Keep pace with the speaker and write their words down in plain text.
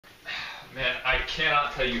Man, I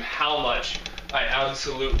cannot tell you how much I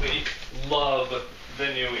absolutely love the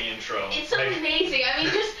new intro. It's amazing. I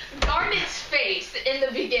mean, just Garnet's face in the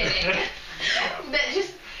beginning. That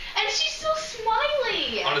just, and she's so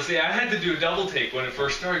smiley. Honestly, I had to do a double take when it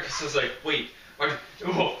first started because I was like, wait,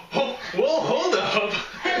 whoa, hold up.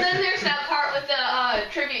 And then there's that part with the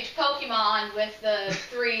tribute to Pokemon with the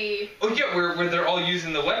 3. Oh yeah, where they're all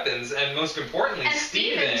using the weapons, and most importantly, and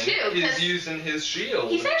Steven is using his shield.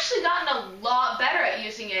 He's actually gotten a lot better at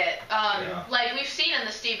using it. Like we've seen in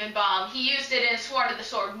the Steven Bomb, he used it in Sword of the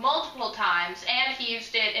Sword multiple times, and he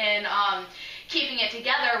used it in keeping it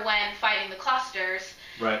together when fighting the clusters.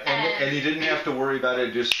 Right, and he didn't have to worry about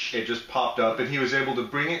it. It just popped up, and he was able to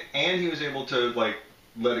bring it, and he was able to like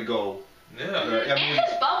let it go. Yeah. And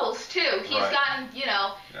his bubbles too. He's gotten,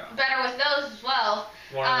 better with those as well.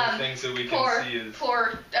 One of the things that we can see is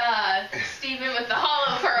poor Steven with the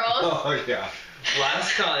hollow pearls. Oh yeah.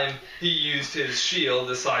 Last time he used his shield,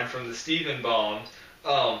 aside from the Steven Bomb,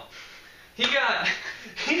 he got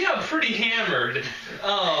pretty hammered,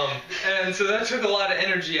 and so that took a lot of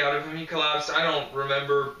energy out of him. He collapsed. I don't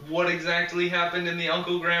remember what exactly happened in the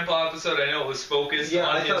Uncle Grandpa episode. I know it was focused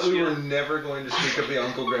on his shield. I thought we were never going to speak of the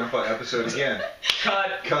Uncle Grandpa episode again.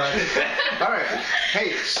 Cut. All right.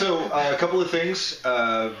 Hey, so a couple of things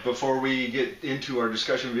before we get into our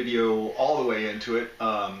discussion video all the way into it.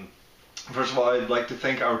 First of all, I'd like to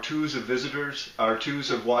thank our twos of visitors, our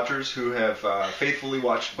twos of watchers who have faithfully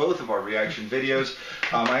watched both of our reaction videos.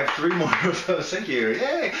 I have 3 more of those. Thank you.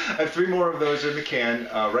 Yay! I have 3 more of those in the can.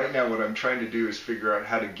 Right now, what I'm trying to do is figure out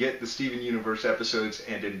how to get the Steven Universe episodes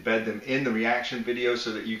and embed them in the reaction video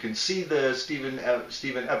so that you can see the Steven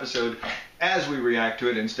episode as we react to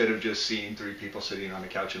it instead of just seeing 3 people sitting on the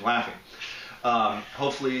couch and laughing.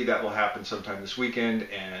 Hopefully that will happen sometime this weekend,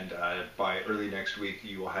 and by early next week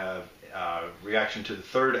you will have reaction to the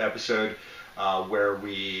 3rd episode, where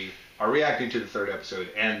we are reacting to the 3rd episode,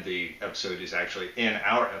 and the episode is actually in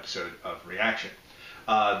our episode of reaction.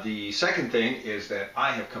 The second thing is that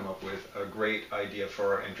I have come up with a great idea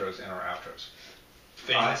for our intros and our outros.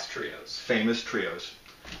 Famous trios.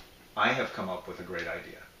 I have come up with a great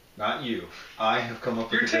idea. Not you. I have come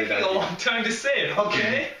up with a great idea. You're taking a long time to say it,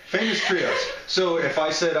 okay? Famous trios. So if I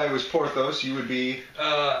said I was Porthos, you would be...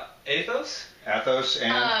 Athos? Athos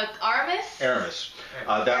and... Aramis? Aramis.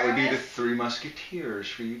 That would be the 3 Musketeers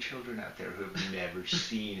for you children out there who have never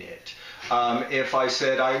seen it. If I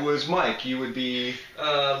said I was Mike, you would be...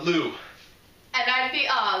 Lou. And I'd be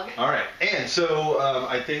Og. Alright, and so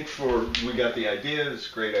I think we got the idea, it's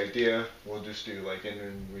a great idea. We'll just do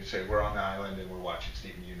and we say we're on the island and we're watching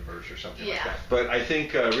Steven Universe or something like that. But I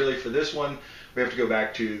think really for this one, we have to go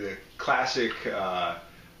back to the classic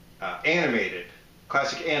animated,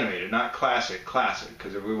 not classic,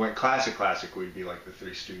 because if we went classic, we'd be like the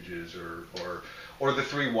 3 Stooges or the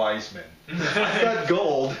 3 Wise Men. I've got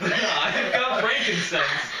gold. I've got frankincense.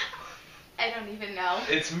 I don't even know.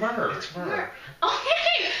 It's myrrh. Myrrh.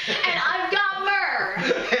 Okay, and I've got myrrh.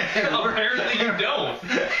 Apparently you don't.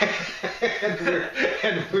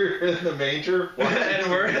 and we're in the manger. And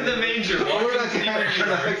we're in the manger. We're not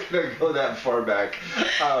going to go that far back.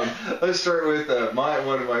 Let's start with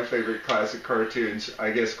one of my favorite classic cartoons. I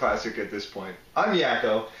guess classic at this point. I'm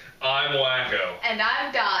Yakko. I'm Wacko. And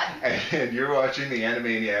I'm Dot. And you're watching the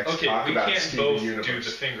Animaniacs talk about Steven Universe. Okay, we can't both do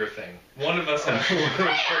the finger thing. One of us has to do it.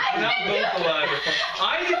 Not both alive.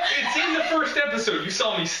 It's in the 1st episode. You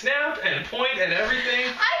saw me snap and point and everything.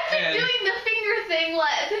 I've been doing the finger thing.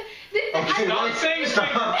 Okay, stop saying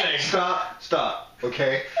finger thing. Stop.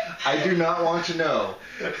 Okay? I do not want to know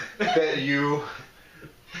that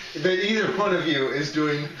either one of you is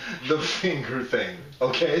doing the finger thing.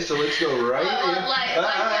 Okay, so let's go right in.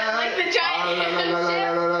 Like the giant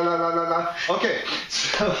ship. Okay,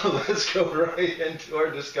 so let's go right into our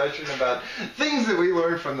discussion about things that we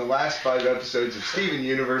learned from the last 5 episodes of Steven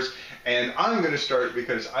Universe. And I'm going to start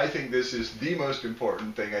because I think this is the most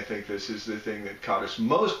important thing. I think this is the thing that caught us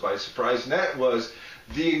most by surprise, and that was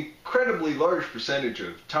the incredibly large percentage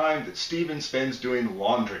of time that Steven spends doing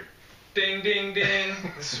laundry. Ding, ding, ding.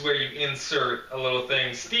 This is where you insert a little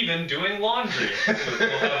thing. Steven doing laundry. We'll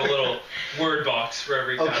have a little word box for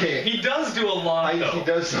every time. Okay. He does do a lot, though. He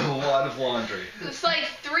does a lot of laundry. It's like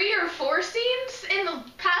 3 or 4 scenes in the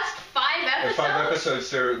past 5 episodes. In 5 episodes,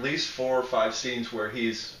 there are at least 4 or 5 scenes where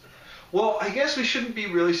he's... Well, I guess we shouldn't be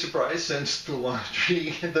really surprised since the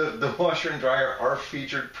laundry, the washer and dryer are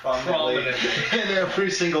featured prominently in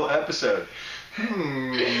every single episode.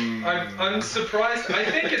 I'm surprised. I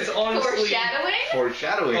think it's honestly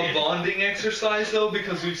foreshadowing. A bonding exercise, though,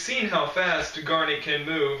 because we've seen how fast Garnet can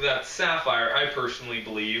move. That's Sapphire, I personally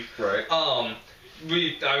believe. Right.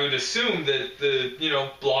 I would assume that the,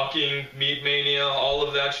 blocking, Meat Mania, all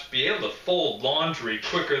of that should be able to fold laundry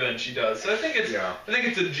quicker than she does. So I think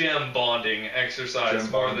it's a gem bonding exercise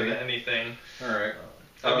more than anything. All right.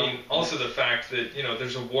 I mean, also the fact that,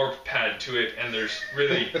 there's a warp pad to it and there's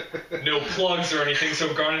really no plugs or anything,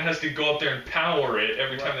 so Garnet has to go up there and power it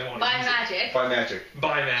every time they want to use it. By magic.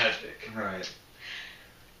 By magic. Right.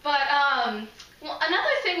 But, well,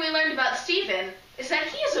 another thing we learned about Steven is that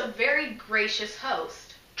he is a very gracious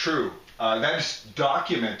host. True. That's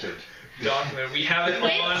documented. We have it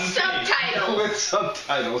on With subtitles. With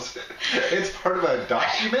subtitles. It's part of a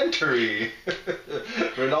documentary.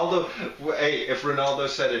 Ronaldo. Hey, if Ronaldo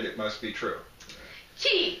said it, it must be true.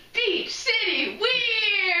 Key Beach City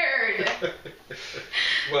weird.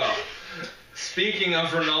 Well, speaking of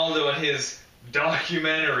Ronaldo and his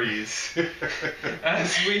documentaries,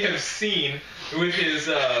 as we have seen with his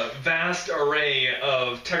vast array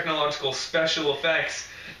of technological special effects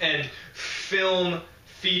and film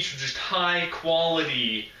feature, just high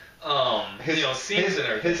quality scenes and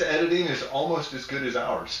everything. His editing is almost as good as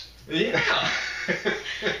ours. Yeah.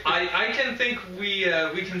 I can think we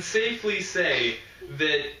can safely say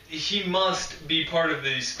that he must be part of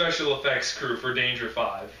the special effects crew for Danger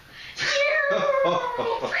 5.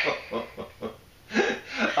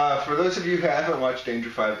 For those of you who haven't watched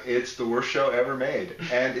Danger 5, it's the worst show ever made,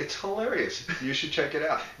 and it's hilarious. You should check it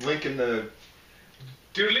out. Link in the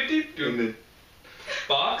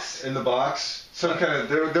box. In the box, some kind of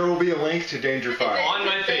there will be a link to Danger 5 on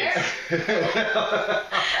my face.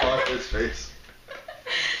 On his face.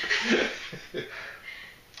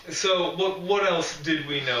 So what else did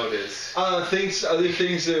we notice? Other things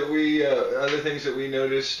that we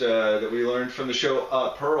noticed that we learned from the show.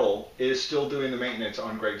 Pearl is still doing the maintenance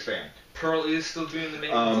on Greg's van. Pearl is still doing the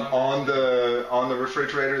maintenance on the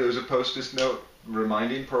refrigerator. There was a Post-it note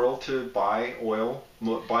reminding Pearl to buy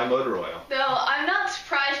motor oil. Though I'm not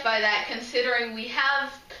surprised by that, considering we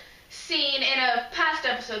have seen in a past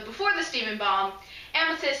episode before the Steven Bomb,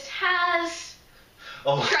 Amethyst has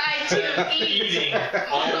tried to eat eating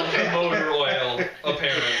all of the motor oil,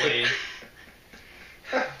 apparently.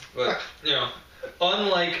 But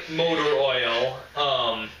unlike motor oil,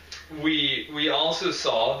 we also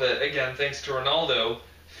saw that, again, thanks to Ronaldo,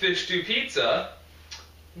 Fish Stew Pizza,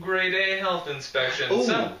 grade A health inspection. Oh,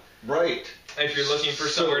 so, right. If you're looking for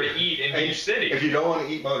somewhere to eat in Beach City. If you don't want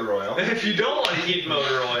to eat motor oil. If you don't want to eat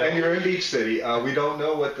motor oil. And you're in Beach City, we don't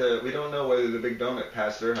know whether the Big Donut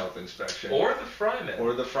passed their health inspection. Or the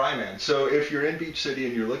Fryman. So if you're in Beach City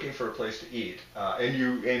and you're looking for a place to eat,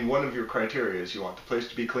 and one of your criteria is you want the place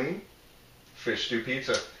to be clean, Fish Stew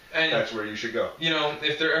Pizza. And that's where you should go.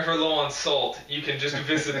 If they're ever low on salt, you can just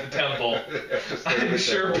visit the temple. I'm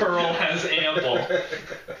sure Pearl has ample.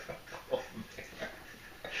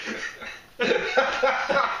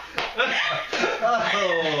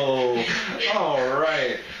 Oh, all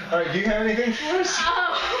right. Do you have anything for us?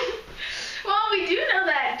 Well, we do know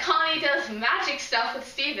that Connie does magic stuff with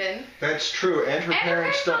Steven. That's true, and her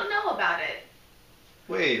parents don't know about it.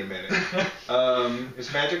 Wait a minute.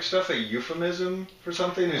 Is magic stuff a euphemism for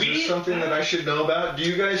something? Is this something that I should know about? Do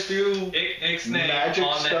you guys do magic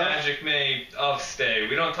on stuff? The Magic May of Stay.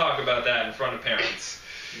 We don't talk about that in front of parents.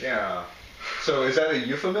 Yeah. So is that a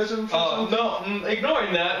euphemism for something? No,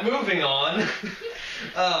 ignoring that, moving on.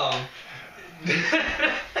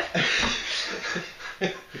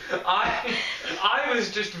 I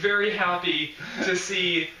was just very happy to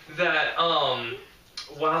see that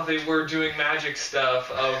while they were doing magic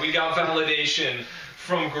stuff, we got validation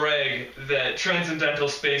from Greg that Transcendental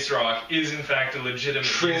Space Rock is in fact a legitimate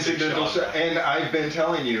Transcendental, and I've been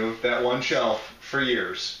telling you that one shelf for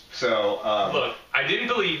years. So look, I didn't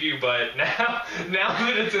believe you, but now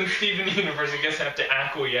that it's in Steven Universe, I guess I have to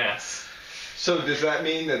acquiesce. So does that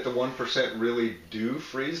mean that the 1% really do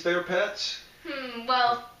freeze their pets?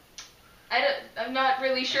 Well, I'm not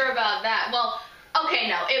really sure about that. Well, okay,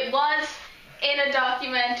 no, it was in a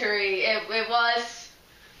documentary. It was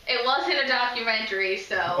in a documentary,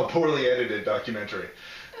 so. A poorly edited documentary.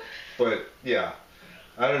 But yeah,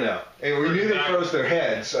 I don't know. Hey, we knew they froze their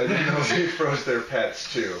heads. I didn't know if they froze their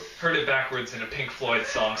pets too. Heard it backwards in a Pink Floyd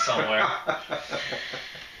song somewhere.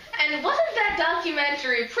 And wasn't that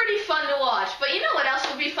documentary pretty fun to watch? But you know what else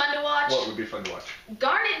would be fun to watch? What would be fun to watch?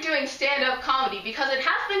 Garnet doing stand-up comedy, because it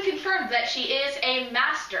has been confirmed that she is a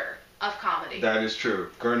master of comedy. That is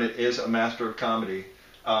true. Garnet is a master of comedy.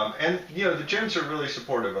 And, the Gems are really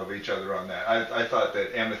supportive of each other on that. I thought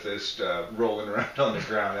that Amethyst rolling around on the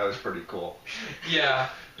ground, that was pretty cool. Yeah.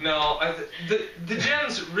 No, the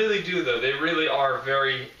Gems really do, though. They really are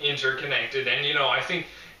very interconnected. And, I think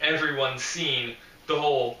everyone's seen the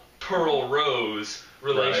whole Pearl-Rose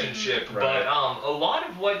relationship, Right. but a lot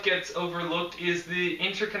of what gets overlooked is the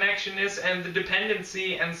interconnectedness and the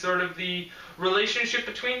dependency and sort of the relationship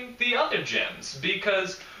between the other gems,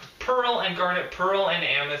 because Pearl and Garnet, Pearl and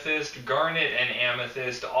Amethyst, Garnet and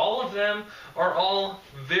Amethyst, all of them are all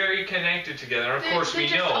very connected together. And of course, they we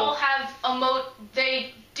just know all have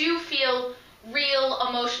they do feel real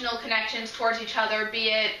emotional connections towards each other, be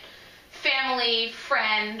it family,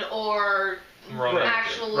 friend, or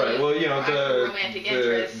actually Right. Well, you know, romantic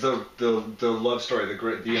interest. the love story,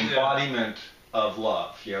 the embodiment of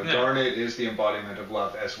love. You know, Garnet is the embodiment of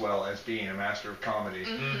love as well as being a master of comedy.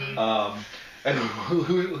 And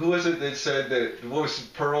who was it that said that? What was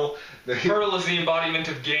it, Pearl? Pearl is the embodiment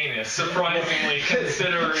of gayness, surprisingly,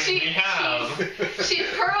 considering we have.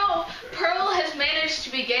 Pearl has managed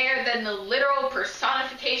to be gayer than the literal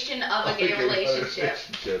personification of a gay relationship.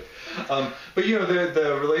 But you know,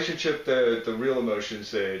 the relationship, the real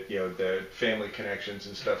emotions, the family connections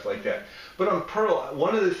and stuff like that. But on Pearl,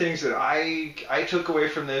 one of the things that I took away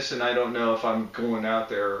from this, and I don't know if I'm going out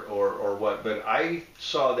there or what, but I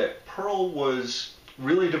saw that Pearl was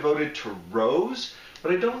really devoted to Rose,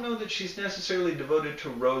 but I don't know that she's necessarily devoted to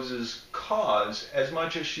Rose's cause as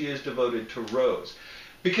much as she is devoted to Rose.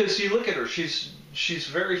 Because you look at her, she's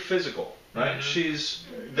very physical, right? She's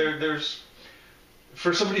there's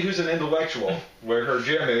for somebody who's an intellectual, where her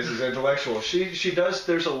gem is intellectual, she does,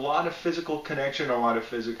 there's a lot of physical connection, a lot of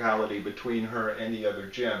physicality between her and the other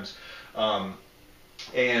gems.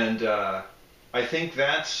 I think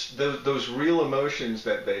that's those real emotions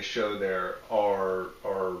that they show there are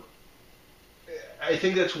I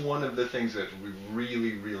think that's one of the things that we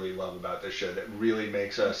really, really love about this show, that really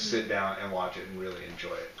makes us sit down and watch it and really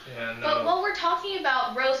enjoy it. Yeah, no. But while we're talking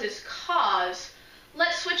about Rose's cause,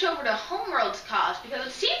 let's switch over to Homeworld's cause, because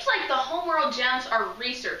it seems like the Homeworld gems are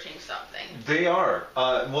researching something. They are.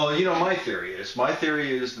 Well, you know, my theory is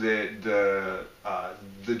that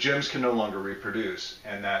the gems can no longer reproduce,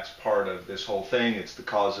 and that's part of this whole thing. It's the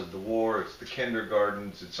cause of the war. It's the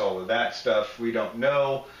kindergartens. It's all of that stuff. We don't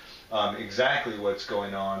know exactly what's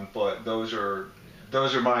going on, but those are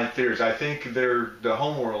my theories. I think the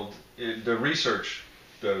Homeworld, the research,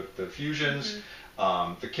 the fusions,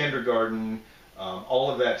 the kindergarten. All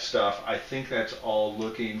of that stuff, I think that's all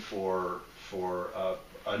looking for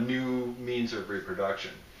a new means of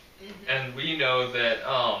reproduction. And we know that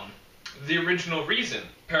the original reason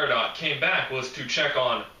Peridot came back was to check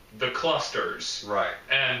on the clusters. Right.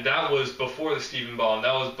 And that was before the Stephen Ball,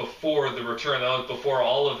 that was before the return, that was before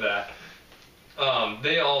all of that.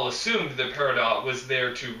 They all assumed that Peridot was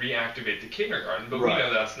there to reactivate the kindergarten, but we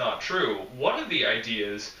know that's not true. One of the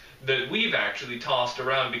ideas that we've actually tossed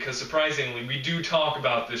around, because surprisingly we do talk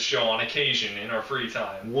about this show on occasion in our free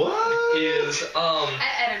time. What? I Is don't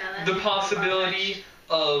know, the possibility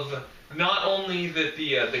of not only that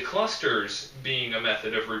the clusters being a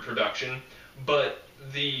method of reproduction, but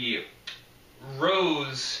the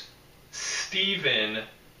Rose Stephen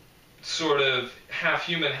sort of half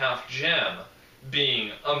human, half gem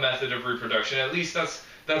being a method of reproduction. At least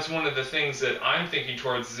that's one of the things that I'm thinking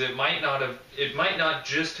towards. Is it might not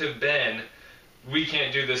just have been, we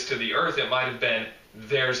can't do this to the Earth. It might have been,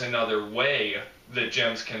 there's another way that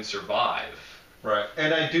gems can survive. Right.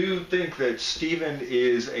 And I do think that Stephen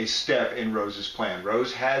is a step in Rose's plan.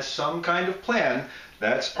 Rose has some kind of plan.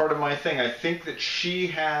 That's part of my thing. I think that she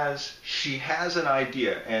has an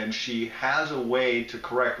idea, and she has a way to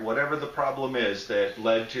correct whatever the problem is that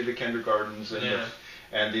led to the kindergartens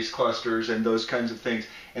and these clusters and those kinds of things.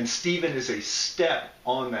 And Stephen is a step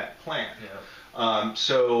on that plan. Yeah.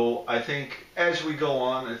 So I think as we go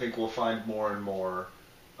on, I think we'll find more and more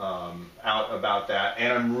out about that.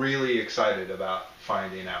 And I'm really excited about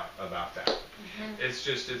finding out about that.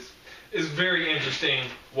 It's very interesting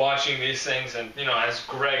watching these things, and as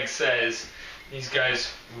Greg says, these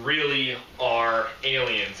guys really are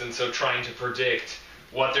aliens, and so trying to predict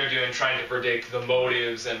what they're doing, trying to predict the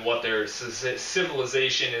motives and what their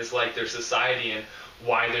civilization is like, their society, and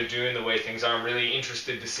why they're doing the way things are. I'm really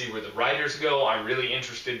interested to see where the writers go. I'm really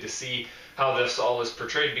interested to see how this all is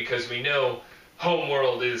portrayed, because we know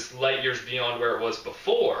Homeworld is light years beyond where it was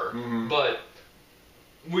before, but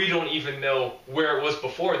we don't even know where it was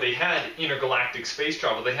before. They had intergalactic space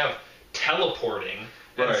travel. They have teleporting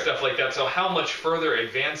and stuff like that. So how much further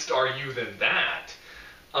advanced are you than that?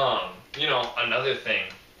 Another thing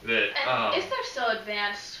that... And if they're so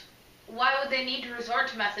advanced, why would they need to resort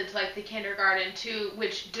to methods like the kindergarten,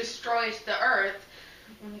 which destroys the Earth?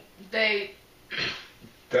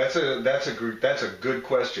 That's a good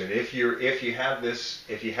question. If you have this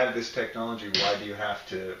technology, why do you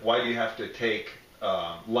have to take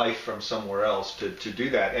life from somewhere else to do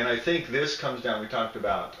that. And I think this comes down. We talked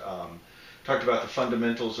about the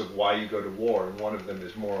fundamentals of why you go to war, and one of them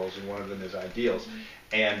is morals, and one of them is ideals. Mm-hmm.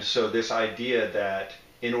 And so this idea that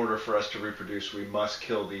in order for us to reproduce, we must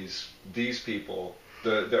kill these people.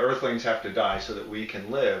 The Earthlings have to die so that we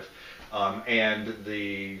can live. And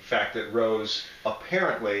the fact that Rose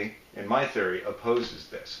apparently, in my theory, opposes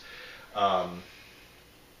this.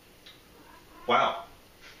 Wow.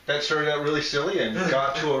 That started out really silly and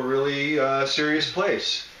got to a really serious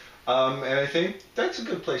place. And I think that's a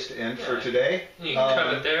good place to end for today. You can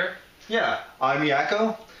cut it there. Yeah. I'm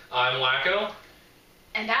Yakko. I'm Wacko.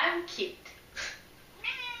 And I'm Cute.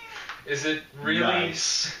 Is it really...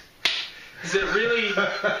 Nice. Is it really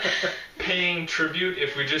paying tribute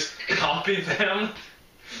if we just copy them?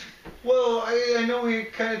 Well, I know we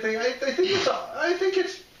kind of think... I think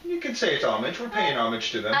it's... You can say it's homage. We're paying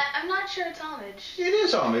homage to them. I'm not sure it's homage. It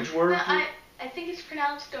is homage. I think it's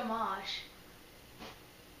pronounced homage.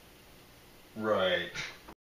 Right.